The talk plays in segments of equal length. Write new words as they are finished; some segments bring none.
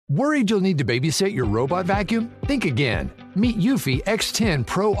Worried you'll need to babysit your robot vacuum? Think again. Meet Eufy X10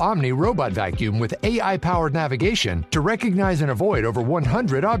 Pro Omni Robot Vacuum with AI-powered navigation to recognize and avoid over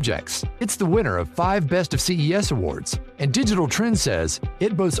 100 objects. It's the winner of 5 Best of CES awards. And Digital Trends says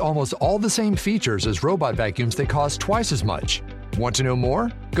it boasts almost all the same features as robot vacuums that cost twice as much. Want to know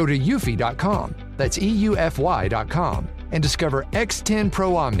more? Go to eufy.com. That's EUFY.com. And discover X10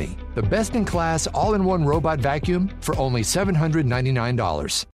 Pro Omni, the best-in-class all-in-one robot vacuum for only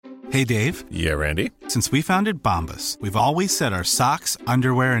 $799. Hey, Dave. Yeah, Randy. Since we founded Bombas, we've always said our socks,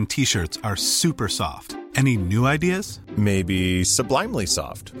 underwear, and T-shirts are super soft. Any new ideas? Maybe sublimely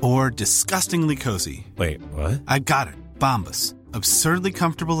soft. Or disgustingly cozy. Wait, what? I got it. Bombas. Absurdly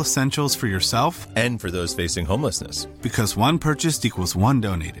comfortable essentials for yourself and for those facing homelessness. Because one purchased equals one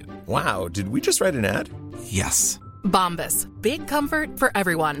donated. Wow, did we just write an ad? Yes. Bombas. Big comfort for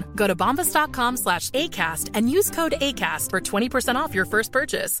everyone. Go to bombas.com/ACAST and use code ACAST for 20% off your first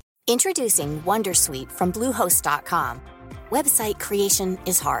purchase. Introducing Wondersuite from Bluehost.com. Website creation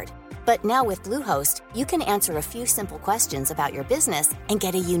is hard, but now with Bluehost, you can answer a few simple questions about your business and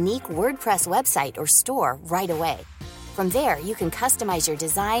get a unique WordPress website or store right away. From there, you can customize your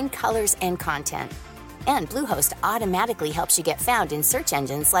design, colors, and content. And Bluehost automatically helps you get found in search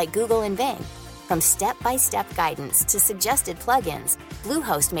engines like Google and Bing. From step-by-step guidance to suggested plugins,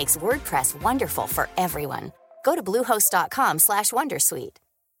 Bluehost makes WordPress wonderful for everyone. Go to bluehost.com/wondersuite.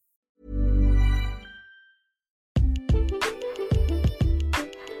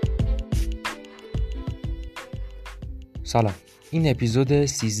 سلام، این اپیزود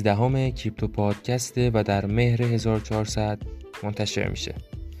 13 کریپتو پادکسته و در مهر 1400 منتشر میشه.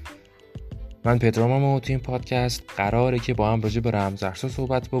 من پدرامم و تو این پادکست قراره که با هم راجع به رمزارزها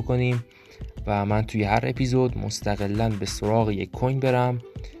صحبت بکنیم و من توی هر اپیزود مستقلاً به سراغ یک کوین برم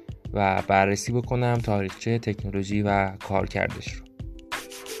و بررسی بکنم تاریخچه، تکنولوژی و کارکردش رو.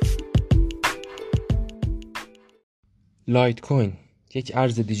 لایت کوین یک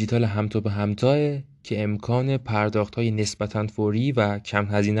ارز دیجیتال همتا به همتاه که امکان پرداخت‌های نسبتاً فوری و کم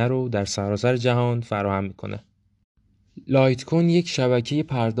هزینه رو در سراسر جهان فراهم می‌کنه. لایت کوین یک شبکه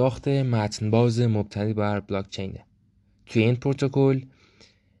پرداخت متن‌باز مبتنی بر بلاکچینه. توی این پروتکل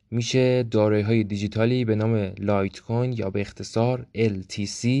میشه دارایی‌های دیجیتالی به نام لایت کوین یا به اختصار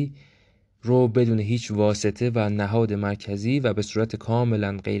LTC رو بدون هیچ واسطه و نهاد مرکزی و به صورت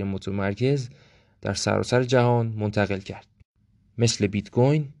کاملاً غیر متمرکز در سراسر جهان منتقل کرد. مثل بیت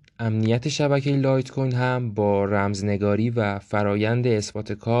کوین، امنیت شبکه لایت کوین هم با رمزنگاری و فرایند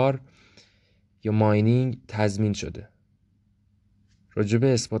اثبات کار یا ماینینگ تضمین شده. راجع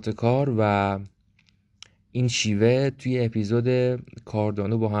به اثبات کار و این شیوه توی اپیزود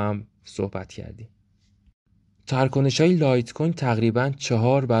کاردانو با هم صحبت کردیم. ترکنش‌های لایت کوین تقریباً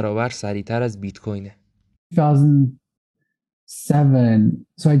 4 برابر سریعتر از بیت کوینه. 2007.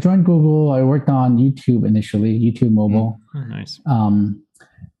 So I joined Google. I worked on YouTube initially, YouTube mobile. Oh, nice.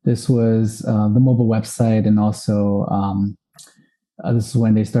 This was the mobile website, and also this is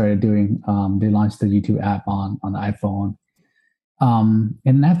when they started doing. They launched the YouTube app on the iPhone.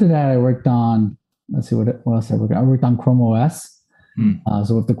 And after that, I worked on. Let's see what else I worked on. I worked on Chrome OS,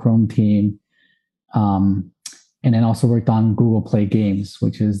 so with the Chrome team, and then also worked on Google Play Games,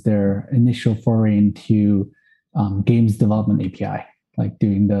 which is their initial foray into games development API, like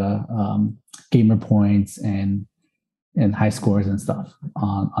doing the gamer points and high scores and stuff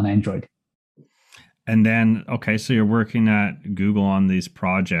on Android. And then, okay, so you're working at Google on these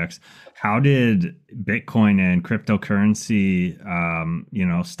projects. How did Bitcoin and cryptocurrency,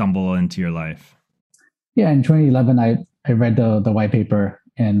 stumble into your life? Yeah, in 2011, I read the white paper,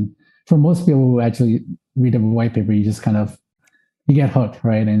 and for most people who actually read a white paper, you just kind of you get hooked,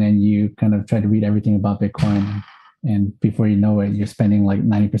 right? And then you kind of try to read everything about Bitcoin, and before you know it, you're spending like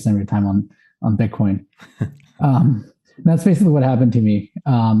 90% of your time on Bitcoin. That's basically what happened to me.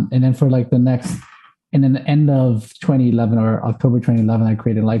 And then for like the end of 2011 or October 2011, I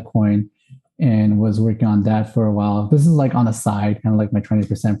created Litecoin and was working on that for a while. This is like on the side, kind of like my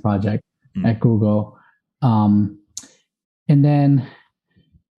 20% project at Google. And then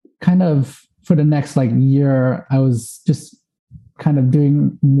kind of for the next like year, I was just kind of doing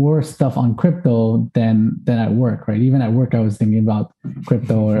more stuff on crypto than at work, right? Even at work, I was thinking about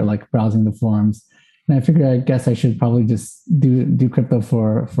crypto or like browsing the forums. And I figured, I guess I should probably just do crypto for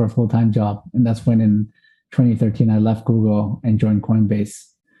a full-time job. And that's when in 2013, I left Google and joined Coinbase.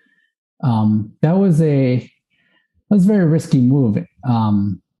 That was a very risky move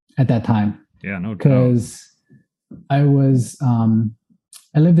at that time. Yeah, no doubt. Because I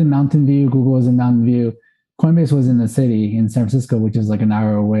lived in Mountain View. Google was in Mountain View. Coinbase was in the city in San Francisco, which is like an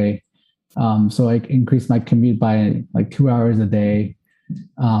hour away. So I increased my commute by like 2 hours a day.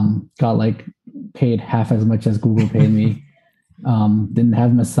 got like paid half as much as Google paid me. Didn't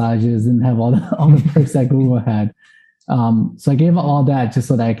have massages, didn't have all the perks that Google had. So I gave all that just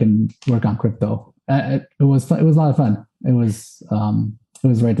so that I can work on crypto. It was fun. It was a lot of fun. It was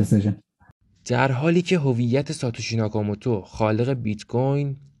the right decision. در حالی که هویت ساتوشی ناکاموتو خالق بیت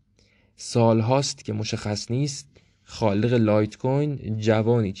کوین سال هاست که مشخص نیست، خالق لایت کوین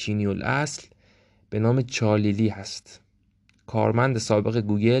جوانی چینی الاصل به نام چارلی لی هست. کارمند سابق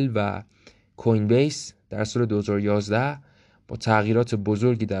گوگل و کوین بیس در سال 2011 با تغییرات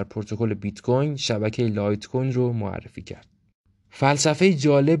بزرگی در پروتکل بیت کوین شبکه لایت کوین رو معرفی کرد. فلسفه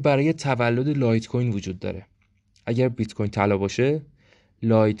جالب برای تولد لایت کوین وجود داره. اگر بیت کوین طلا باشه،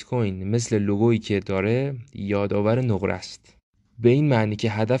 لایت کوین مثل لوگویی که داره یادآور نقره است. به این معنی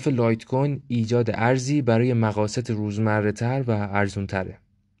که هدف لایت کوین ایجاد ارزی برای مقاصد روزمره تر و ارزون تره.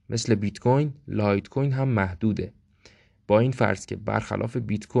 مثل بیت کوین، لایت کوین هم محدوده. با این فرض که برخلاف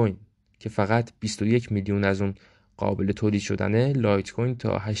بیت کوین که فقط 21 میلیون از اون قابل تولید شدنه، لایت کوین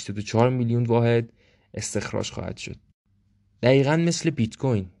تا 84 میلیون واحد استخراج خواهد شد. دقیقاً مثل بیت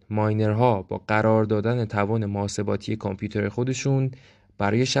کوین، ماینرها با قرار دادن توان محاسباتی کامپیوتر خودشون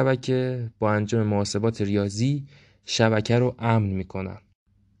برای شبکه با انجام محاسبات ریاضی شبکه رو امن میکنن.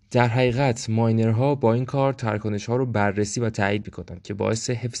 در حقیقت ماینرها با این کار تراکنش‌ها رو بررسی و تایید میکنن که باعث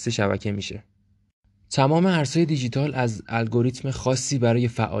حفظ شبکه میشه. تمام ارزهای دیجیتال از الگوریتم خاصی برای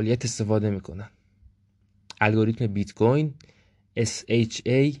فعالیت استفاده میکنن. الگوریتم بیت کوین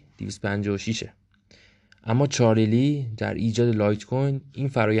SHA 256 اما چارلی لی در ایجاد لایت کوین این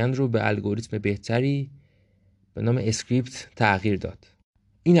فرایند رو به الگوریتم بهتری به نام اسکریپت تغییر داد.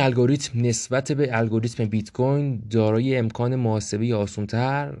 این الگوریتم نسبت به الگوریتم بیت کوین دارای امکان محاسبه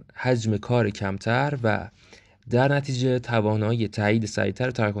آسان‌تر، حجم کار کمتر و در نتیجه توانایی تایید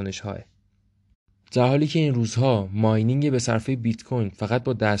سریعتر تراکنش‌ها. در حالی که این روزها ماینینگ به صرفه بیت کوین فقط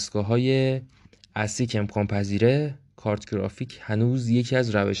با دستگاه‌های ASIC امکان پذیره، کارت گرافیک هنوز یکی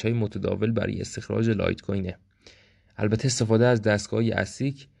از روش‌های متداول برای استخراج لایت کوینه. البته استفاده از دستگاه‌های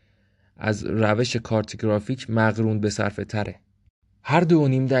ASIC از روش کارت گرافیک مقرون به صرفه تره. هر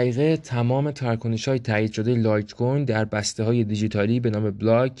 2.5 دقیقه تمام تراکنش‌های تایید شده لایت کوین در بسته‌های دیجیتالی به نام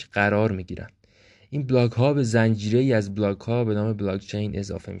بلاک قرار می‌گیرند. این بلاک‌ها به زنجیره‌ای از بلاک‌ها به نام بلاکچین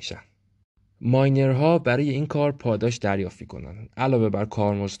اضافه میشن. ماینرها برای این کار پاداش دریافت می‌کنند. علاوه بر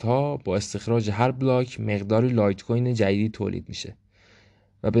کارمزدها، با استخراج هر بلاک مقداری لایت کوین جدیدی تولید میشه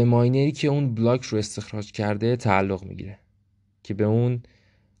و به ماینری که اون بلاک رو استخراج کرده تعلق میگیره که به اون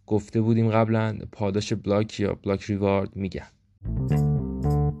گفته بودیم قبلا پاداش بلاک یا بلاک ریوارد میگن.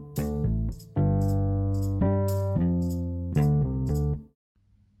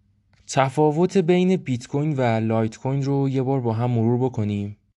 تفاوت بین بیت کوین و لایت کوین رو یه بار با هم مرور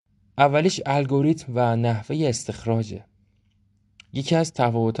بکنیم. اولیش الگوریتم و نحوه استخراجه. یکی از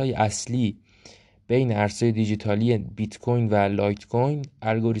تفاوت‌های اصلی بین ارزهای دیجیتالی بیت کوین و لایت کوین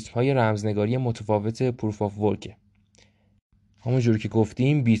الگوریتم‌های رمزنگاری متفاوت پروف آف ورک. همونجوری که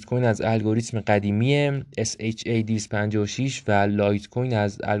گفتیم بیت کوین از الگوریتم قدیمی SHA 256 و لایت کوین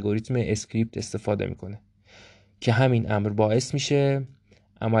از الگوریتم اسکریپت استفاده میکنه که همین امر باعث میشه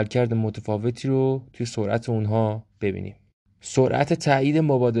عملکرد متفاوتی رو توی سرعت اونها ببینیم. سرعت تایید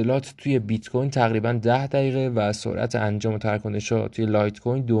مبادلات توی بیت کوین تقریباً 10 دقیقه و سرعت انجام تراکنش‌ها توی لایت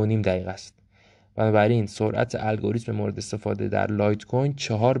کوین 2.5 دقیقه است. بنابراین سرعت الگوریتم مورد استفاده در لایت کوین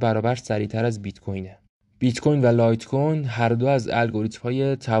 4 برابر سریعتر از بیت کوینه. بیت کوین و لایت کوین هر دو از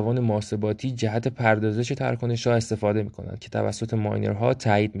الگوریتم‌های توان محاسباتی جهت پردازش تراکنش‌ها استفاده می‌کنند که توسط ماینرها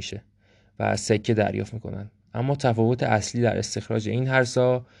تایید میشه و سکه دریافت می‌کنند. اما تفاوت اصلی در استخراج این هر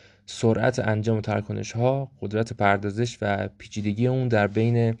سا سرعت انجام تراکنش‌ها، قدرت پردازش و پیچیدگی اون در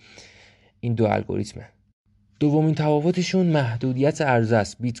بین این دو الگوریتمه. دومین تفاوتشون محدودیت عرضه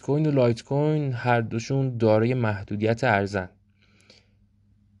است. بیت کوین و لایت کوین هر دوشون دارای محدودیت عرضه‌اند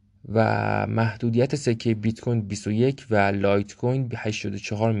و محدودیت سکه بیت کوین 21 و لایت کوین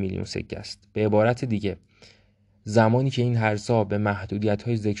 84 میلیون سکه است. به عبارت دیگه زمانی که این هر سا به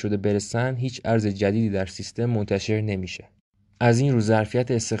محدودیت‌های ذکر شده برسن هیچ ارز جدیدی در سیستم منتشر نمیشه. از این رو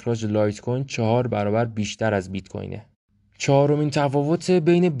ظرفیت استخراج لایت کوین 4 برابر بیشتر از بیت کوینه. چهارمین تفاوت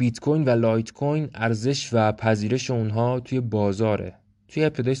بین بیت کوین و لایت کوین ارزش و پذیرش اونها توی بازاره. توی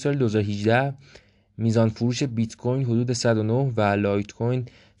ابتدای سال 2018 میزان فروش بیت کوین حدود 109 و لایت کوین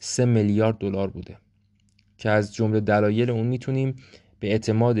 3 میلیارد دلار بوده که از جمله دلایل اون میتونیم به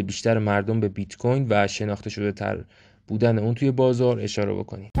اعتماد بیشتر مردم به بیت کوین و شناخته شده تر بودن اون توی بازار اشاره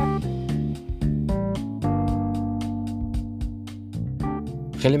بکنیم.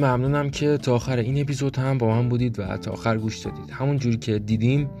 خیلی ممنونم که تا آخر این اپیزود هم با من بودید و تا آخر گوش دادید. همون جوری که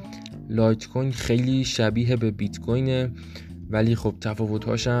دیدیم لایت کوین خیلی شبیه به بیت کوینه ولی خب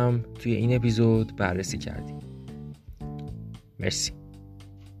تفاوت‌هاشم توی این اپیزود بررسی کردیم. مرسی.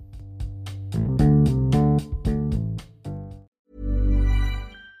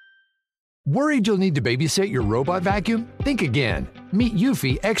 Worried you'll need to babysit your robot vacuum? Think again. Meet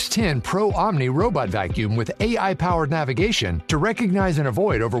Eufy X10 Pro Omni Robot Vacuum with AI-powered navigation to recognize and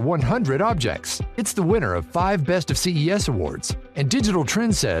avoid over 100 objects. It's the winner of 5 Best of CES awards. And Digital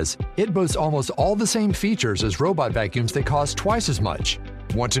Trends says it boasts almost all the same features as robot vacuums that cost twice as much.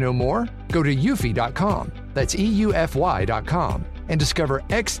 Want to know more? Go to eufy.com. That's EUFY.com. And discover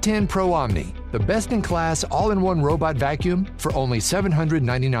X10 Pro Omni, the best-in-class all-in-one robot vacuum for only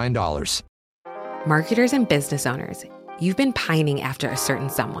 $799. Marketers and business owners, you've been pining after a certain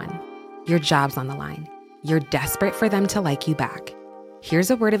someone. Your job's on the line. You're desperate for them to like you back.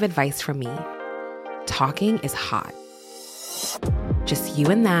 Here's a word of advice from me. Talking is hot. Just you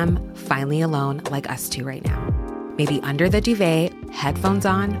and them, finally alone like us two right now. Maybe under the duvet, headphones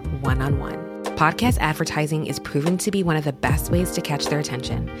on, one-on-one. Podcast advertising is proven to be one of the best ways to catch their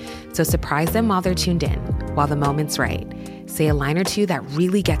attention. So surprise them while they're tuned in, while the moment's right. Say a line or two that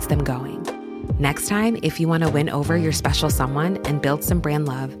really gets them going. Next time, if you want to win over your special someone and build some brand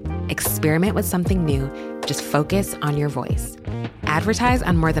love, experiment with something new. Just focus on your voice. Advertise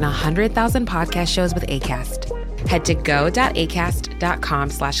on more than 100,000 podcast shows with Acast. Head to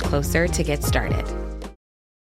go.acast.com/closer to get started.